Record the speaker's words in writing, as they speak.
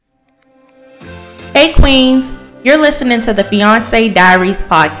Hey Queens, you're listening to the Fiance Diaries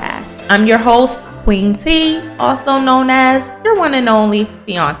podcast. I'm your host, Queen T, also known as your one and only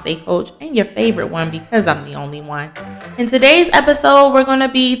fiance coach and your favorite one because I'm the only one. In today's episode, we're going to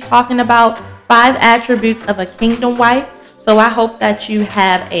be talking about 5 attributes of a kingdom wife. So I hope that you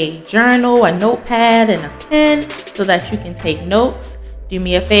have a journal, a notepad, and a pen so that you can take notes. Do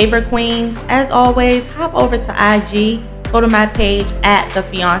me a favor, Queens. As always, hop over to IG, go to my page at the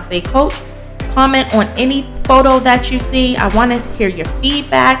Fiance Coach. Comment on any photo that you see. I want to hear your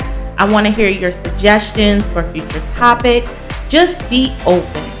feedback. I want to hear your suggestions for future topics. Just be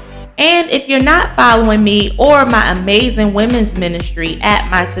open. And if you're not following me or my amazing women's ministry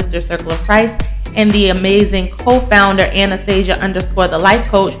at My Sister Circle of Christ and the amazing co-founder Anastasia _ the Life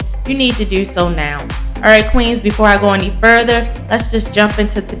Coach, you need to do so now. All right, Queens, before I go any further, let's just jump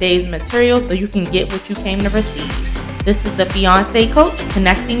into today's material so you can get what you came to receive. This is the Fiance Coach,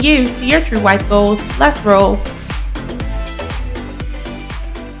 connecting you to your true wife goals. Let's roll.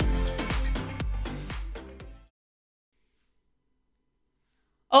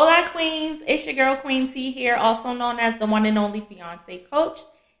 Hola, Queens. It's your girl, Queen T here, also known as the one and only Fiance Coach.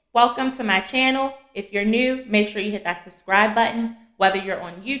 Welcome to my channel. If you're new, make sure you hit that subscribe button, whether you're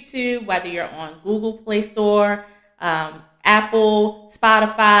on YouTube, whether you're on Google Play Store, Apple,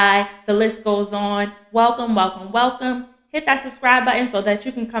 Spotify, the list goes on. Welcome, welcome, welcome. Hit that subscribe button so that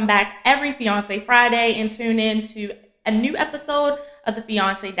you can come back every Fiance Friday and tune in to a new episode of the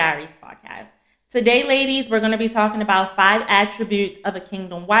Fiance Diaries podcast. Today, ladies, we're going to be talking about 5 attributes of a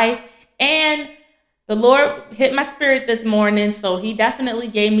kingdom wife. And the Lord hit my spirit this morning, so he definitely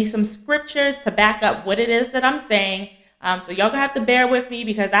gave me some scriptures to back up what it is that I'm saying. So y'all gonna have to bear with me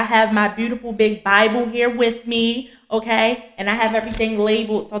because I have my beautiful big Bible here with me, okay? And I have everything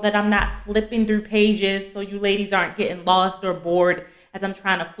labeled so that I'm not flipping through pages so you ladies aren't getting lost or bored as I'm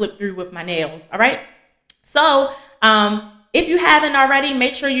trying to flip through with my nails, all right? So if you haven't already,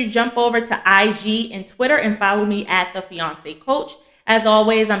 make sure you jump over to IG and Twitter and follow me at The Fiance Coach. As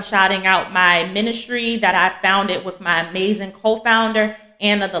always, I'm shouting out my ministry that I founded with my amazing co-founder,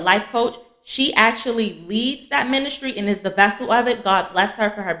 Anna, the Life Coach. She actually leads that ministry and is the vessel of it. God bless her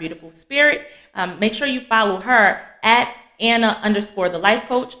for her beautiful spirit. Make sure you follow her at Anna _ the Life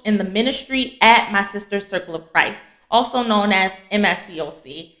Coach, in the ministry at My Sister Circle of Christ, also known as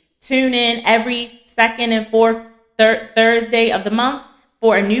MSCOC. Tune in every second and fourth Thursday of the month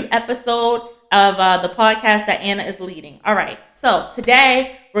for a new episode of the podcast that Anna is leading. All right, so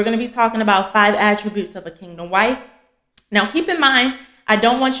today we're going to be talking about 5 attributes of a kingdom wife. Now, keep in mind, I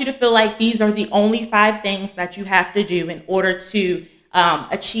don't want you to feel like these are the only 5 things that you have to do in order to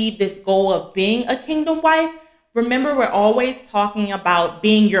achieve this goal of being a kingdom wife. Remember, we're always talking about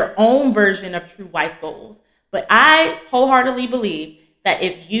being your own version of true wife goals. But I wholeheartedly believe that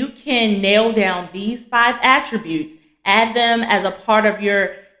if you can nail down these 5 attributes, add them as a part of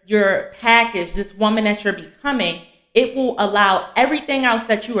your package, this woman that you're becoming, it will allow everything else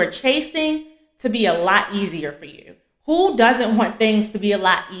that you are chasing to be a lot easier for you. Who doesn't want things to be a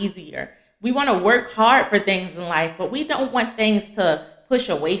lot easier? We want to work hard for things in life, but we don't want things to push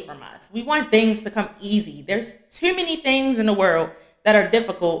away from us. We want things to come easy. There's too many things in the world that are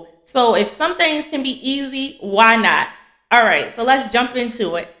difficult. So if some things can be easy, why not? All right, so let's jump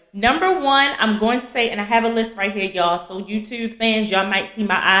into it. Number 1, I'm going to say, and I have a list right here, y'all. So YouTube fans, y'all might see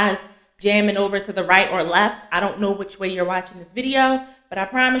my eyes jamming over to the right or left. I don't know which way you're watching this video, but I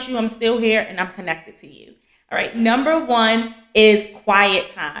promise you I'm still here and I'm connected to you. All right, number 1 is quiet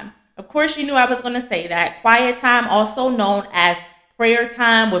time. Of course, you knew I was going to say that. Quiet time, also known as prayer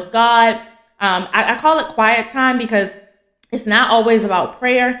time with God. I call it quiet time because it's not always about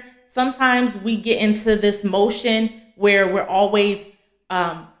prayer. Sometimes we get into this motion where we're always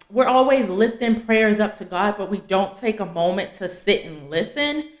lifting prayers up to God, but we don't take a moment to sit and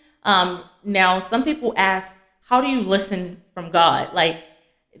listen. Now, some people ask, how do you listen from God?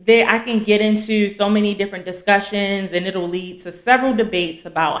 I can get into so many different discussions and it'll lead to several debates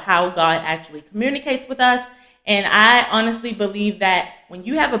about how God actually communicates with us. And I honestly believe that when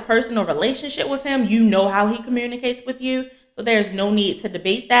you have a personal relationship with him, you know how he communicates with you. So there's no need to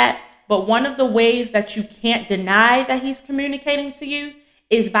debate that. But one of the ways that you can't deny that he's communicating to you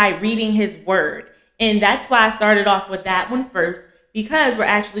is by reading his word. And that's why I started off with that one first, because we're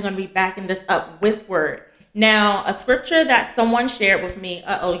actually going to be backing this up with word. Now, a scripture that someone shared with me,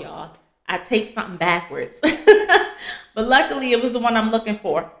 y'all, I taped something backwards. But luckily, it was the one I'm looking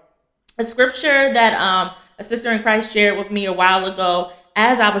for. A scripture that a sister in Christ shared with me a while ago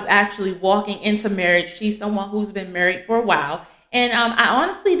as I was actually walking into marriage. She's someone who's been married for a while. And I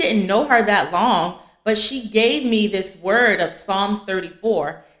honestly didn't know her that long, but she gave me this word of Psalms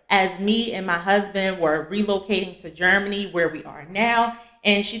 34 as me and my husband were relocating to Germany, where we are now.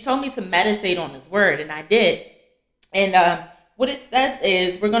 And she told me to meditate on this word, and I did. And what it says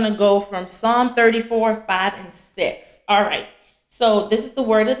is we're going to go from Psalm 34, 5, and 6. All right. So this is the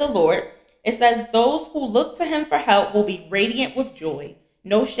word of the Lord. It says, those who look to him for help will be radiant with joy.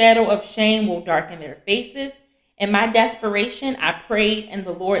 No shadow of shame will darken their faces. In my desperation, I prayed and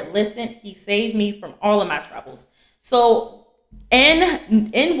the Lord listened. He saved me from all of my troubles. So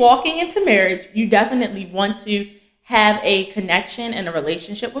in walking into marriage, you definitely want to have a connection and a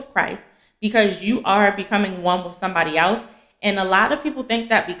relationship with Christ, because you are becoming one with somebody else. And a lot of people think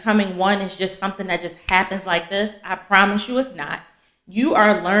that becoming one is just something that just happens like this. I promise you it's not. You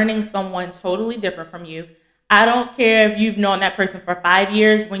are learning someone totally different from you. I don't care if you've known that person for 5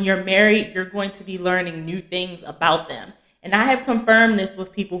 years. When you're married, you're going to be learning new things about them. And I have confirmed this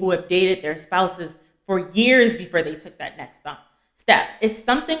with people who have dated their spouses for years before they took that next step. It's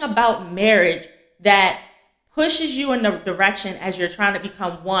something about marriage that pushes you in the direction as you're trying to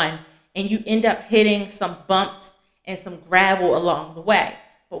become one, and you end up hitting some bumps and some gravel along the way.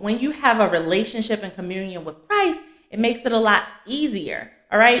 But when you have a relationship and communion with Christ, it makes it a lot easier.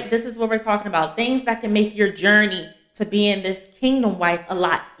 All right. This is what we're talking about. Things that can make your journey to being this kingdom wife a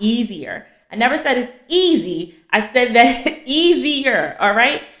lot easier. I never said it's easy. I said that easier. All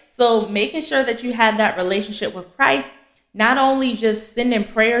right. So making sure that you have that relationship with Christ, not only just sending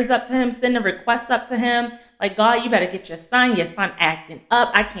prayers up to him, sending requests up to him, like, God, you better get your son acting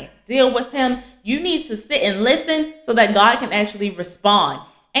up. I can't deal with him. You need to sit and listen so that God can actually respond.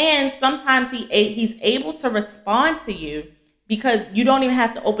 And sometimes he's able to respond to you because you don't even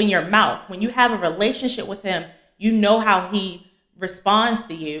have to open your mouth. When you have a relationship with him, you know how he responds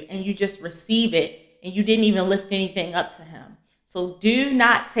to you, and you just receive it, and you didn't even lift anything up to him. So do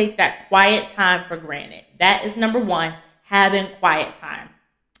not take that quiet time for granted. That is number one, having quiet time.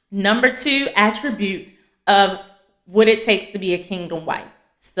 Number two attribute of what it takes to be a kingdom wife: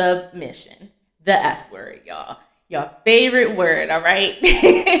 submission. The S word, y'all. Your favorite word, all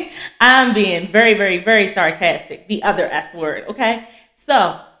right? I'm being very, very, very sarcastic. The other S word, okay?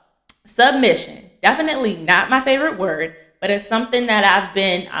 So, submission, definitely not my favorite word, but it's something that I've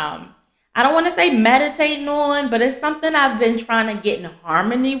been, I don't want to say meditating on, but it's something I've been trying to get in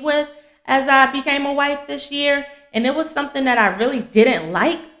harmony with as I became a wife this year. And it was something that I really didn't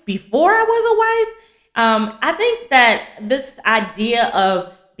like before I was a wife. I think that this idea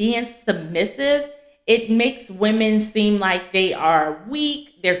of being submissive, it makes women seem like they are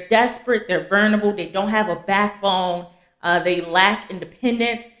weak, they're desperate, they're vulnerable, they don't have a backbone, they lack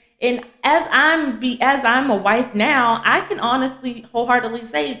independence. And as I'm a wife now, I can honestly, wholeheartedly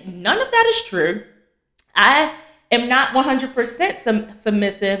say none of that is true. I am not 100%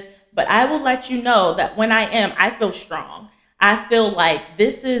 submissive, but I will let you know that when I am, I feel strong. I feel like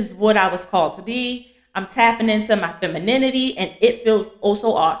this is what I was called to be. I'm tapping into my femininity, and it feels oh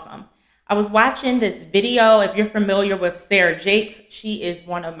so awesome. I was watching this video. If you're familiar with Sarah Jakes, she is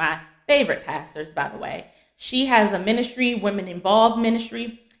one of my favorite pastors, by the way. She has a ministry, Women Involved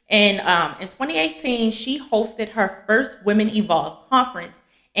Ministry. And in 2018, she hosted her first Women Evolved conference.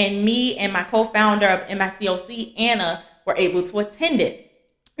 And me and my co-founder of MICOC, Anna, were able to attend it.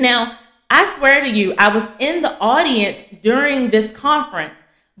 Now, I swear to you, I was in the audience during this conference,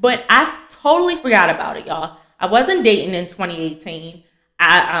 but I totally forgot about it, y'all. I wasn't dating in 2018.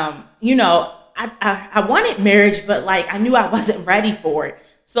 I wanted marriage, but like I knew I wasn't ready for it.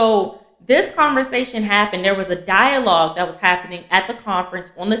 So this conversation happened. There was a dialogue that was happening at the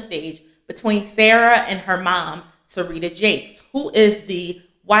conference on the stage between Sarah and her mom, Sarita Jakes, who is the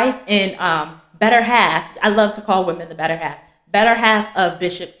wife and better half. I love to call women the better half of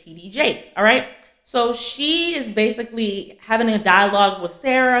Bishop T.D. Jakes. All right. So she is basically having a dialogue with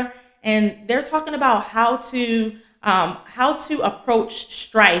Sarah, and they're talking about how to approach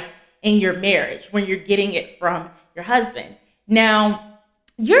strife in your marriage when you're getting it from your husband. Now,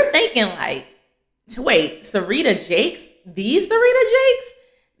 you're thinking like, wait, Sarita Jakes, the Sarita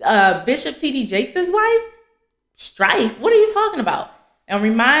Jakes, Bishop T.D. Jakes' wife? Strife? What are you talking about? And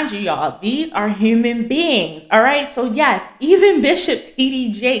remind you, y'all, these are human beings, all right? So yes, even Bishop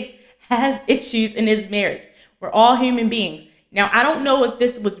T.D. Jakes has issues in his marriage. We're all human beings. Now, I don't know if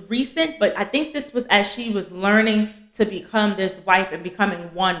this was recent, but I think this was as she was learning to become this wife and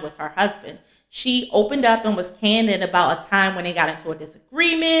becoming one with her husband. She opened up and was candid about a time when they got into a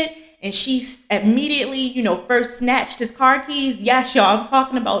disagreement, and she immediately, first snatched his car keys. Yes, y'all, I'm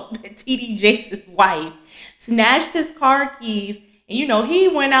talking about T.D. Jakes' wife. Snatched his car keys, and, he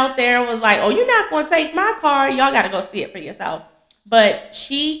went out there and was like, oh, you're not going to take my car. Y'all got to go see it for yourself. But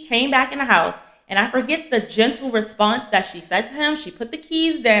she came back in the house, And I forget the gentle response that she said to him. She put the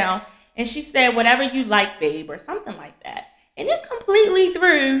keys down and she said, "Whatever you like, babe," or something like that. And it completely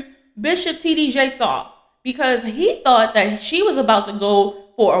threw Bishop T.D. Jakes off because he thought that she was about to go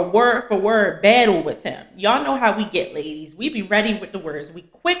for a word-for-word battle with him. Y'all know how we get, ladies. We be ready with the words. We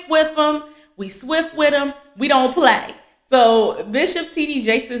quick with them. We swift with them. We don't play. So Bishop T.D.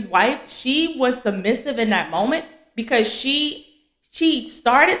 Jakes' wife, she was submissive in that moment because she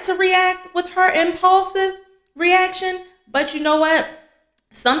started to react with her impulsive reaction. But you know what?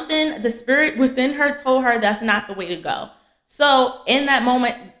 Something, the spirit within her told her that's not the way to go. So in that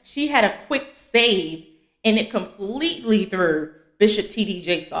moment, she had a quick save and it completely threw Bishop T.D.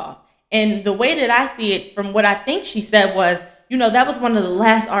 Jakes off. And the way that I see it from what I think she said was, that was one of the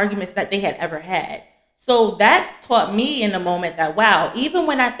last arguments that they had ever had. So that taught me in the moment that, wow, even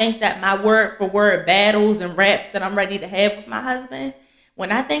when I think that my word for word battles and raps that I'm ready to have with my husband,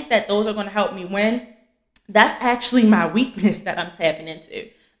 when I think that those are going to help me win, that's actually my weakness that I'm tapping into.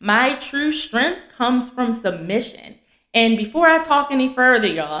 My true strength comes from submission. And before I talk any further,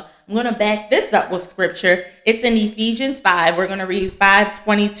 y'all, I'm going to back this up with scripture. It's in Ephesians 5. We're going to read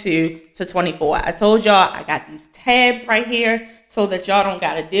 5:22 to 24. I told y'all I got these tabs right here so that y'all don't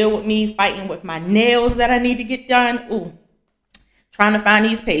got to deal with me fighting with my nails that I need to get done. Ooh, trying to find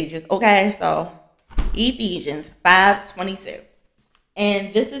these pages. Okay, so Ephesians 5:22.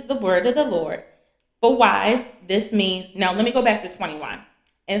 And this is the word of the Lord. For wives, this means, now let me go back to 21.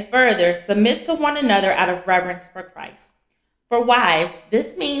 And further, submit to one another out of reverence for Christ. For wives,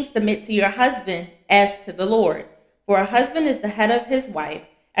 this means submit to your husband as to the Lord. For a husband is the head of his wife,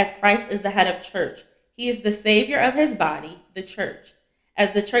 as Christ is the head of church. He is the savior of his body, the church.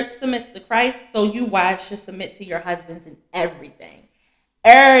 As the church submits to Christ, so you wives should submit to your husbands in everything.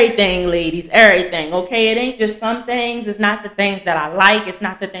 Everything, ladies, everything, okay? It ain't just some things. It's not the things that I like. It's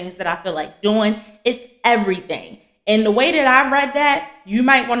not the things that I feel like doing. It's everything. And the way that I read that, you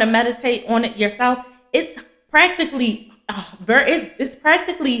might want to meditate on it yourself. It's practically very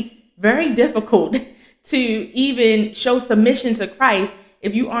difficult to even show submission to Christ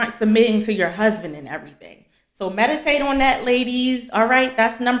if you aren't submitting to your husband and everything. So meditate on that, ladies. All right,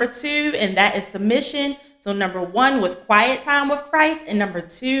 that's number 2, and that is submission. So number 1 was quiet time with Christ, and number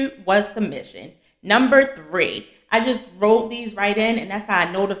 2 was submission. Number 3, I just wrote these right in, and that's how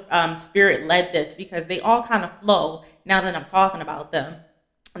I know the Spirit led this because they all kind of flow now that I'm talking about them.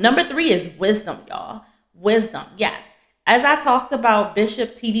 Number 3 is wisdom, y'all. Wisdom, yes. As I talked about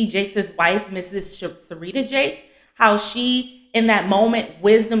Bishop T.D. Jakes' wife, Mrs. Sarita Jakes, how she, in that moment,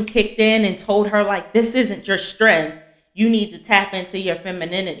 wisdom kicked in and told her, like, this isn't your strength. You need to tap into your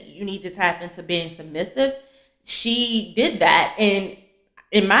femininity. You need to tap into being submissive. She did that, and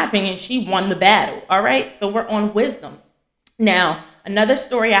in my opinion, she won the battle. All right, so we're on wisdom. Now, another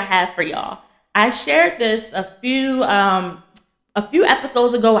story I have for y'all. I shared this a few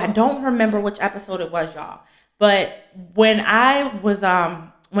episodes ago. I don't remember which episode it was, y'all. But when I was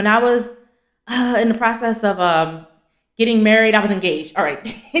in the process of getting married, I was engaged. All right,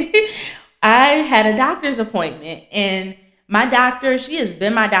 I had a doctor's appointment, and my doctor, she has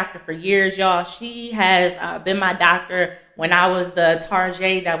been my doctor for years, y'all. She has been my doctor when I was the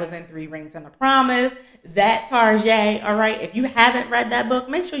Tarjay that was in 3 Rings and a Promise. That Tarjay, all right? If you haven't read that book,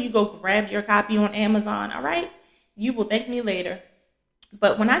 make sure you go grab your copy on Amazon, all right? You will thank me later.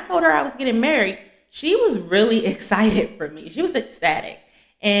 But when I told her I was getting married, she was really excited for me. She was ecstatic.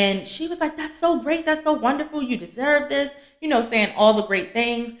 And she was like, that's so great. That's so wonderful. You deserve this. Saying all the great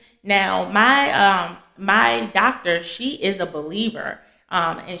things. Now, my doctor, she is a believer.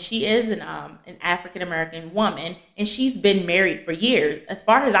 And she is an African-American woman. And she's been married for years. As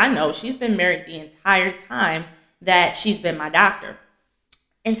far as I know, she's been married the entire time that she's been my doctor.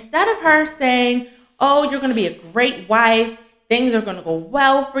 Instead of her saying, oh, you're going to be a great wife. Things are going to go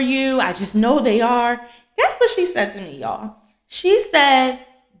well for you. I just know they are. Guess what she said to me, y'all? She said,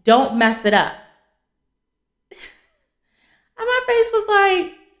 don't mess it up. And my face was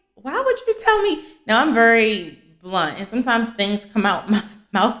like, why would you tell me? Now, I'm very blunt, and sometimes things come out my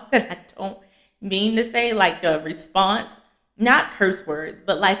mouth that I don't mean to say, like a response, not curse words,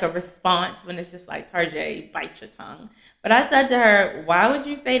 but like a response when it's just like, Tarjay, bite your tongue. But I said to her, why would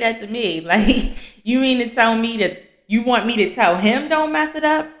you say that to me? Like, you mean to tell me that you want me to tell him don't mess it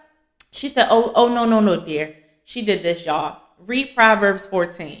up? She said, oh, no, dear. She did this, y'all. Read Proverbs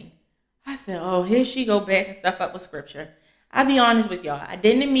 14. I said, oh, here she go back and stuff up with scripture. I'll be honest with y'all. I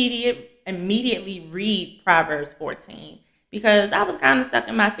didn't immediately read Proverbs 14 because I was kind of stuck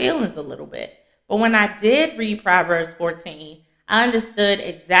in my feelings a little bit. But when I did read Proverbs 14, I understood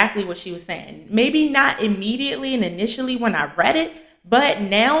exactly what she was saying. Maybe not immediately and initially when I read it, But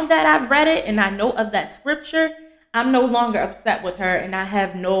now that I've read it and I know of that scripture, I'm no longer upset with her and I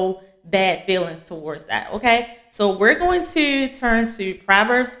have no bad feelings towards that. Okay. So we're going to turn to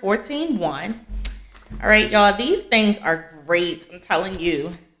Proverbs 14:1. All right, y'all. These things are great. I'm telling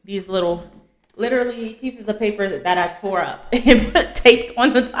you, these little literally pieces of paper that I tore up and put taped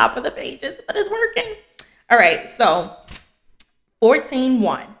on the top of the pages, but it's working. All right. So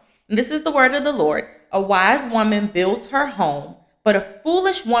 14:1. And this is the word of the Lord. A wise woman builds her home, but a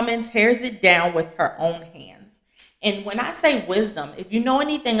foolish woman tears it down with her own hands. And when I say wisdom, if you know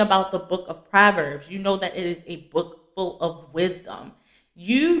anything about the book of Proverbs, you know that it is a book full of wisdom.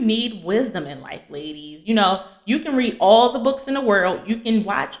 You need wisdom in life, ladies. You know, you can read all the books in the world. You can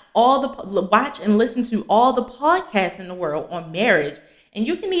watch and listen to all the podcasts in the world on marriage. And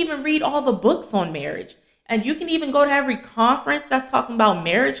you can even read all the books on marriage. And you can even go to every conference that's talking about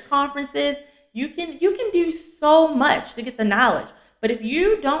marriage conferences. You can do so much to get the knowledge. But if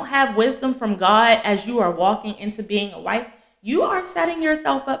you don't have wisdom from God as you are walking into being a wife, you are setting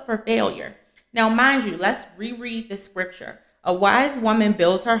yourself up for failure. Now, mind you, let's reread the scripture. A wise woman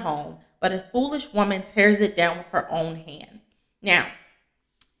builds her home, but a foolish woman tears it down with her own hands. Now,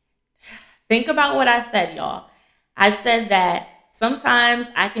 think about what I said, y'all. I said that sometimes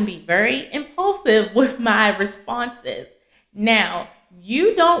I can be very impulsive with my responses. Now,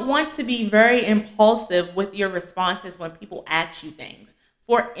 you don't want to be very impulsive with your responses when people ask you things.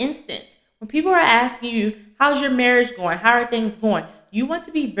 For instance, when people are asking you, how's your marriage going? How are things going? You want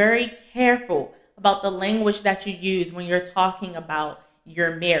to be very careful about the language that you use when you're talking about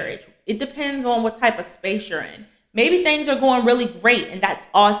your marriage. It depends on what type of space you're in. Maybe things are going really great and that's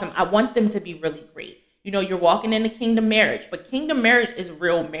awesome. I want them to be really great. You know, you're walking into kingdom marriage, but kingdom marriage is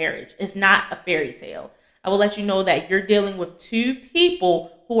real marriage. It's not a fairy tale. I will let you know that you're dealing with two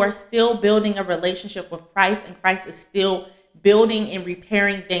people who are still building a relationship with Christ, and Christ is still building and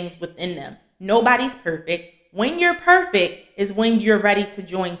repairing things within them. Nobody's perfect. When you're perfect is when you're ready to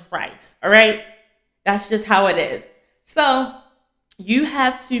join Christ. All right. That's just how it is. So you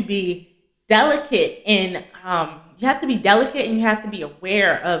have to be delicate and you have to be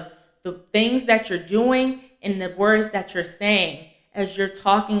aware of the things that you're doing and the words that you're saying as you're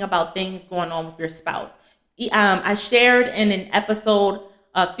talking about things going on with your spouse. I shared in an episode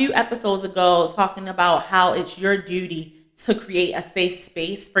a few episodes ago talking about how it's your duty to create a safe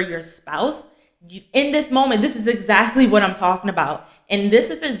space for your spouse. In this moment, this is exactly what I'm talking about. And this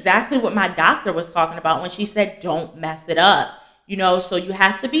is exactly what my doctor was talking about when she said, don't mess it up. You know, so you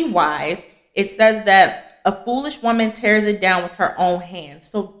have to be wise. It says that a foolish woman tears it down with her own hands.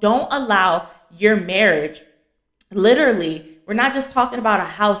 So don't allow your marriage, literally, we're not just talking about a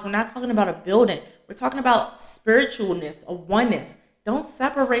house. We're not talking about a building. We're talking about spiritualness, a oneness. Don't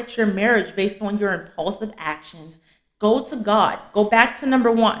separate your marriage based on your impulsive actions. Go to God. Go back to number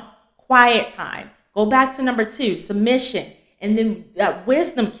 1, quiet time. Go back to number 2, submission. And then that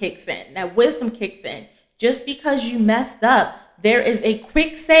wisdom kicks in. Just because you messed up, there is a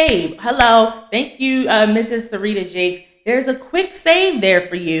quick save. Hello. Thank you, Mrs. Sarita Jakes. There's a quick save there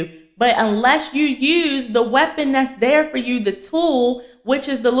for you. But unless you use the weapon that's there for you, the tool, which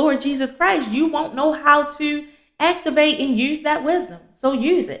is the Lord Jesus Christ, you won't know how to activate and use that wisdom. So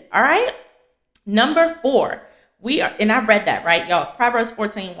use it. All right. Number 4, and I've read that, right, y'all? Proverbs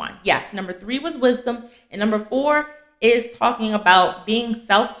 14:1. Yes. Number 3 was wisdom. And number 4 is talking about being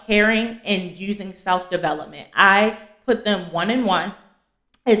self-caring and using self-development. I put them 1 and 1.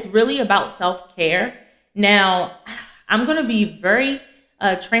 It's really about self-care. Now, I'm going to be very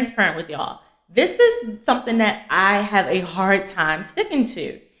transparent with y'all. This is something that I have a hard time sticking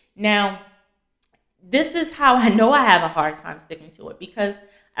to. Now, this is how I know I have a hard time sticking to it, because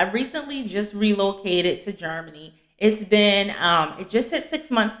I recently just relocated to Germany. It's been, it just hit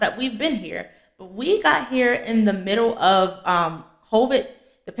 6 months that we've been here, but we got here in the middle of COVID.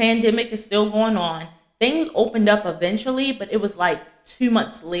 The pandemic is still going on. Things opened up eventually, but it was like 2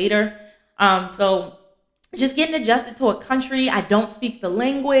 months later. So just getting adjusted to a country. I don't speak the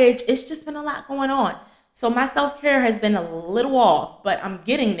language. It's just been a lot going on. So my self-care has been a little off, but I'm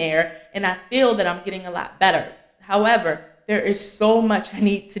getting there and I feel that I'm getting a lot better. However, there is so much I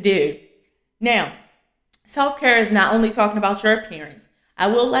need to do. Now, self-care is not only talking about your appearance. I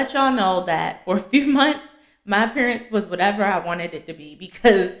will let y'all know that for a few months, my appearance was whatever I wanted it to be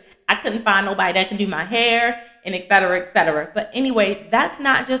because I couldn't find nobody that can do my hair and et cetera, et cetera. But anyway, that's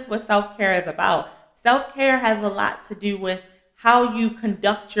not just what self-care is about. Self-care has a lot to do with how you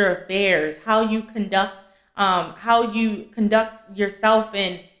conduct your affairs, how you conduct yourself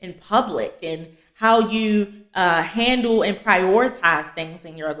in public, and how you handle and prioritize things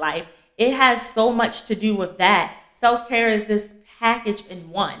in your life. It has so much to do with that. Self-care is this package in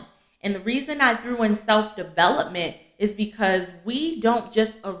one. And the reason I threw in self-development is because we don't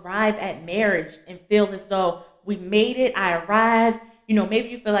just arrive at marriage and feel as though we made it, I arrived. Maybe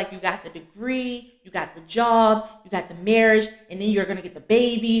you feel like you got the degree, you got the job, you got the marriage, and then you're going to get the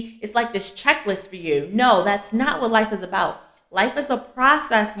baby. It's like this checklist for you. No, that's not what life is about. Life is a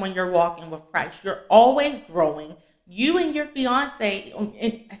process when you're walking with Christ. You're always growing. You and your fiance,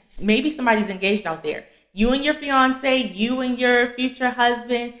 and maybe somebody's engaged out there. You and your fiance, you and your future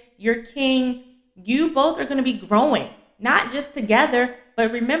husband, your king, you both are going to be growing, not just together,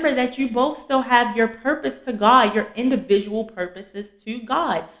 but remember that you both still have your purpose to God, your individual purposes to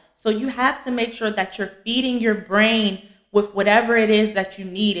God. So you have to make sure that you're feeding your brain with whatever it is that you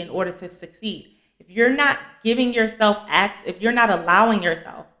need in order to succeed. If you're not giving yourself access, if you're not allowing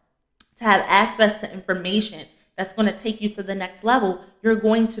yourself to have access to information that's going to take you to the next level, you're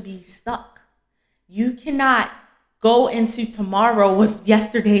going to be stuck. You cannot go into tomorrow with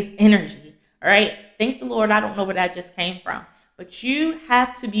yesterday's energy. All right. Thank the Lord. I don't know where that just came from. But you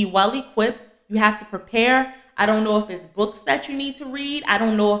have to be well equipped. You have to prepare. I don't know if it's books that you need to read. I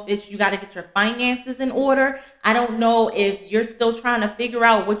don't know if it's you got to get your finances in order. I don't know if you're still trying to figure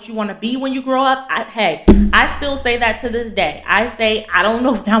out what you want to be when you grow up. I still say that to this day. I say, I don't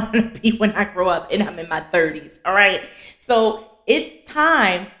know what I want to be when I grow up and I'm in my 30s. All right. So it's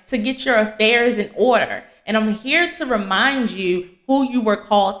time to get your affairs in order. And I'm here to remind you who you were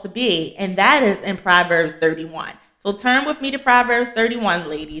called to be. And that is in Proverbs 31. So turn with me to Proverbs 31,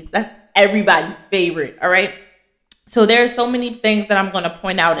 ladies. That's everybody's favorite, all right? So there are so many things that I'm going to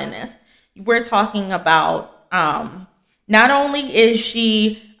point out in this. We're talking about not only is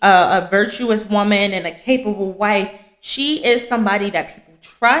she a virtuous woman and a capable wife, she is somebody that people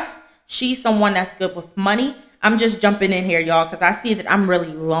trust. She's someone that's good with money. I'm just jumping in here, y'all, because I see that I'm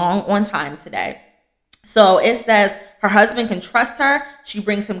really long on time today. So it says her husband can trust her. She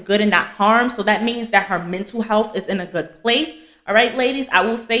brings him good and not harm. So that means that her mental health is in a good place. All right, ladies, I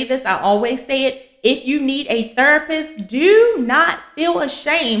will say this. I always say it. If you need a therapist, do not feel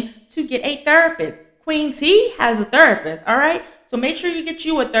ashamed to get a therapist. Queen T has a therapist. All right. So make sure you get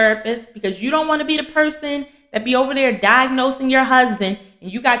you a therapist because you don't want to be the person that be over there diagnosing your husband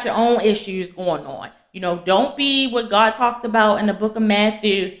and you got your own issues going on. Don't be what God talked about in the book of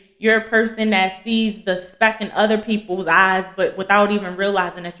Matthew. You're a person that sees the speck in other people's eyes, but without even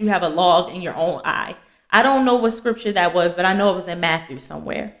realizing that you have a log in your own eye. I don't know what scripture that was, but I know it was in Matthew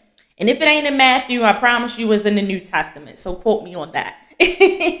somewhere. And if it ain't in Matthew, I promise you it's in the New Testament. So quote me on that.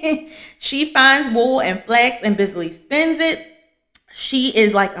 She finds wool and flax and busily spins it. She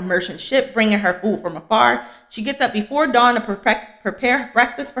is like a merchant ship bringing her food from afar. She gets up before dawn to prepare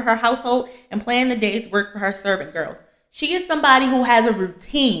breakfast for her household and plan the day's work for her servant girls. She is somebody who has a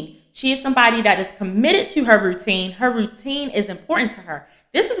routine. She is somebody that is committed to her routine. Her routine is important to her.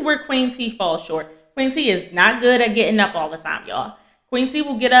 This is where Queen T falls short. Queen T is not good at getting up all the time, y'all. Queen T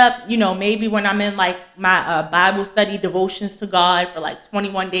will get up, maybe when I'm in like my Bible study devotions to God for like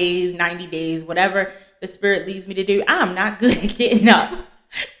 21 days, 90 days, whatever the Spirit leads me to do. I'm not good at getting up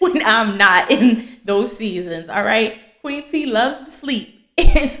when I'm not in those seasons, all right? Queen T loves to sleep.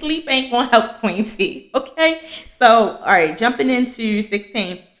 And sleep ain't gonna help Queen T, okay? So, all right, jumping into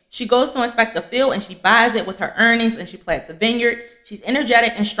 16. She goes to inspect the field and she buys it with her earnings and she plants a vineyard. She's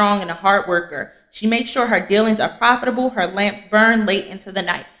energetic and strong and a hard worker. She makes sure her dealings are profitable. Her lamps burn late into the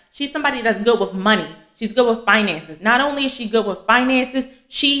night. She's somebody that's good with money. She's good with finances. Not only is she good with finances,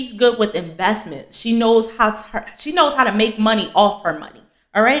 she's good with investments. She knows how to make money off her money,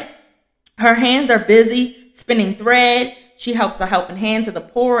 all right? Her hands are busy spinning thread. She helps a helping hand to the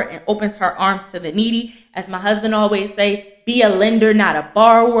poor and opens her arms to the needy. As my husband always say, be a lender, not a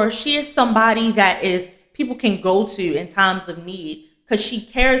borrower. She is somebody that people can go to in times of need because she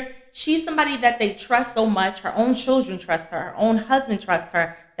cares. She's somebody that they trust so much. Her own children trust her. Her own husband trusts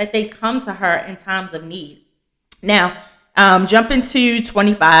her that they come to her in times of need. Now, jump into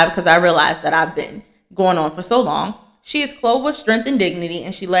 25 because I realized that I've been going on for so long. She is clothed with strength and dignity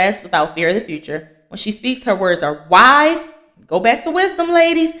and she laughs without fear of the future. When she speaks, her words are wise. Go back to wisdom,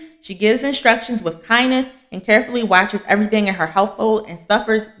 ladies. She gives instructions with kindness and carefully watches everything in her household and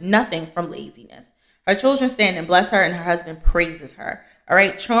suffers nothing from laziness. Her children stand and bless her and her husband praises her. All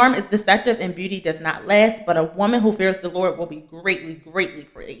right. Charm is deceptive and beauty does not last, but a woman who fears the Lord will be greatly, greatly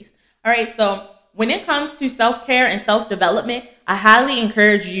praised. All right. So when it comes to self-care and self-development, I highly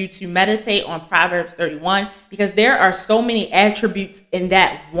encourage you to meditate on Proverbs 31 because there are so many attributes in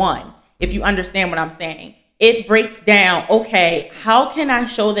that one. If you understand what I'm saying, it breaks down, okay, how can I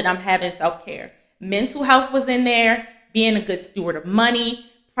show that I'm having self-care? Mental health was in there, being a good steward of money,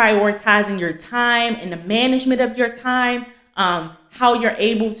 prioritizing your time and the management of your time, how you're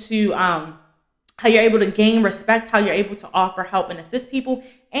able to gain respect, how you're able to offer help and assist people.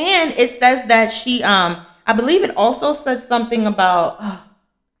 And it says that she, I believe it also said something about,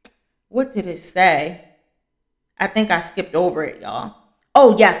 what did it say? I think I skipped over it, y'all.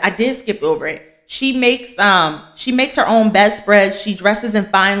 Oh yes, I did skip over it. She makes her own bedspreads. She dresses in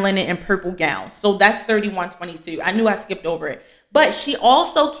fine linen and purple gowns. So that's 31:22. I knew I skipped over it. But she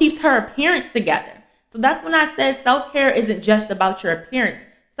also keeps her appearance together. So that's when I said self-care isn't just about your appearance.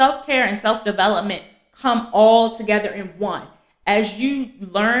 Self-care and self-development come all together in one. As you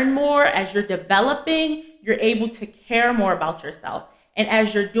learn more, as you're developing, you're able to care more about yourself. And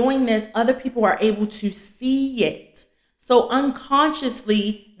as you're doing this, other people are able to see it. So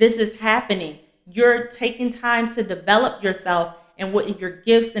unconsciously, this is happening. You're taking time to develop yourself and what your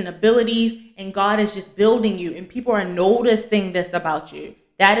gifts and abilities, and God is just building you, and people are noticing this about you.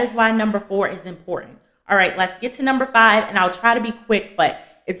 That is why number 4 is important. All right, let's get to number 5, and I'll try to be quick, but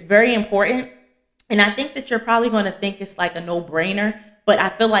it's very important. And I think that you're probably going to think it's like a no-brainer, but I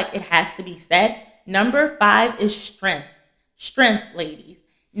feel like it has to be said. Number 5 is strength. Strength, ladies.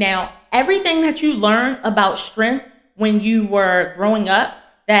 Now, everything that you learned about strength when you were growing up,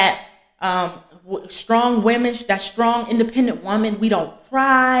 that strong women, that strong independent woman, we don't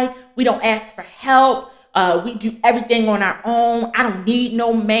cry, we don't ask for help, we do everything on our own, I don't need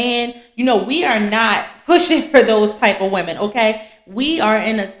no man. We are not pushing for those type of women, okay? We are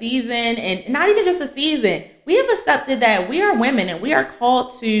in a season, and not even just a season, we have accepted that we are women and we are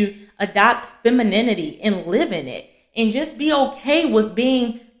called to adopt femininity and live in it and just be okay with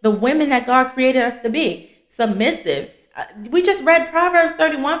being the women that God created us to be. Submissive. We just read Proverbs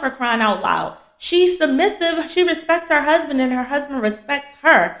 31 for crying out loud. She's submissive. She respects her husband and her husband respects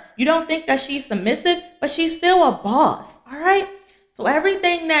her. You don't think that she's submissive, but she's still a boss. All right. So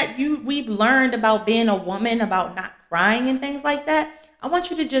everything that we've learned about being a woman, about not crying and things like that, I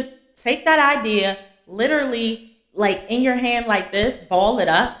want you to just take that idea, literally like in your hand like this, ball it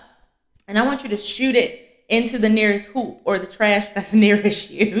up, and I want you to shoot it into the nearest hoop or the trash that's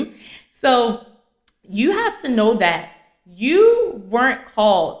nearest you. So you have to know that you weren't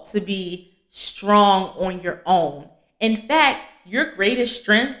called to be strong on your own. In fact, your greatest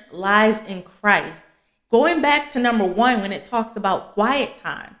strength lies in Christ. Going back to number 1, when it talks about quiet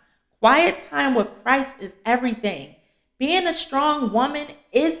time with Christ is everything. Being a strong woman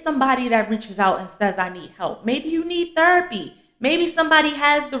is somebody that reaches out and says, I need help. Maybe you need therapy. Maybe somebody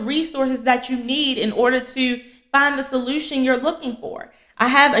has the resources that you need in order to find the solution you're looking for. I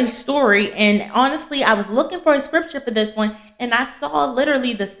have a story, and honestly, I was looking for a scripture for this one, and I saw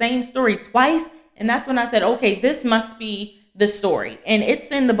literally the same story twice, and that's when I said, okay, this must be the story, and it's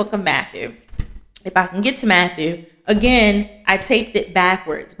in the book of Matthew. If I can get to Matthew, again, I taped it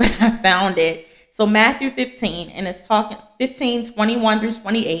backwards, but I found it. So Matthew 15, and it's talking 15:21 through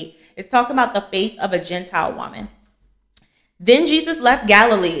 28, it's talking about the faith of a Gentile woman. Then Jesus left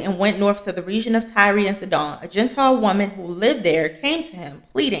Galilee and went north to the region of Tyre and Sidon. A Gentile woman who lived there came to him,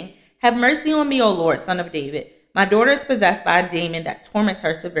 pleading, have mercy on me, O Lord, son of David. My daughter is possessed by a demon that torments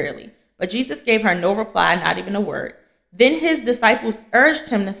her severely. But Jesus gave her no reply, not even a word. Then his disciples urged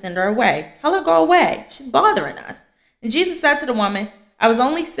him to send her away. Tell her, go away. She's bothering us. And Jesus said to the woman, I was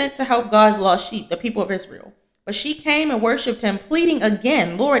only sent to help God's lost sheep, the people of Israel. But she came and worshipped him, pleading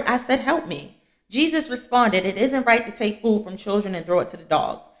again, Lord, I said, help me. Jesus responded, it isn't right to take food from children and throw it to the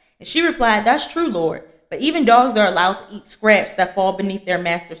dogs. And she replied, that's true, Lord. But even dogs are allowed to eat scraps that fall beneath their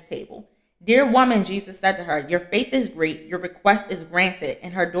master's table. Dear woman, Jesus said to her, your faith is great. Your request is granted.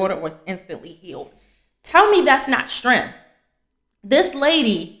 And her daughter was instantly healed. Tell me that's not strength. This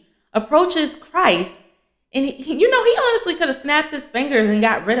lady approaches Christ, and he honestly could have snapped his fingers and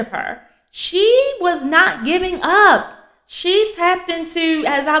got rid of her. She was not giving up. She tapped into,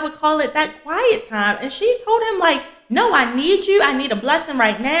 as I would call it, that quiet time. And she told him, like, no, I need you. I need a blessing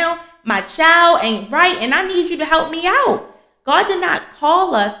right now. My child ain't right, and I need you to help me out. God did not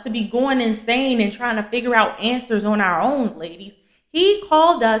call us to be going insane and trying to figure out answers on our own, ladies. He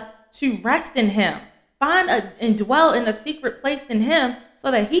called us to rest in him, and dwell in a secret place in him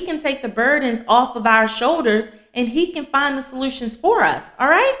so that he can take the burdens off of our shoulders and he can find the solutions for us. All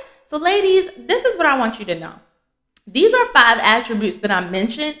right. So ladies, this is what I want you to know. These are 5 attributes that I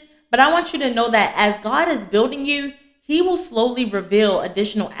mentioned, but I want you to know that as God is building you, he will slowly reveal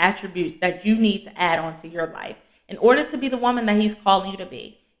additional attributes that you need to add onto your life in order to be the woman that he's calling you to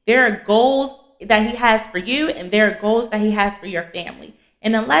be. There are goals that he has for you, and there are goals that he has for your family.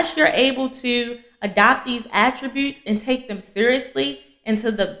 And unless you're able to adopt these attributes and take them seriously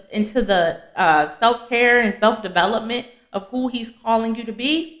into the self-care and self-development of who he's calling you to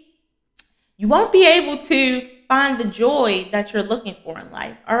be, you won't be able to find the joy that you're looking for in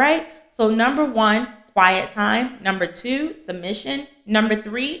life. All right. So number 1, quiet time. Number 2, submission. Number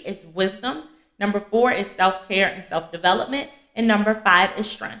 3 is wisdom. Number 4 is self-care and self-development. And number 5 is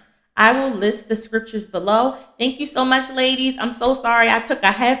strength. I will list the scriptures below. Thank you so much, ladies. I'm so sorry I took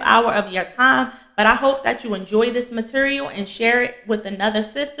a half hour of your time, but I hope that you enjoy this material and share it with another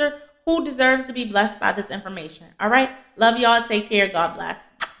sister who deserves to be blessed by this information. All right. Love y'all. Take care. God bless.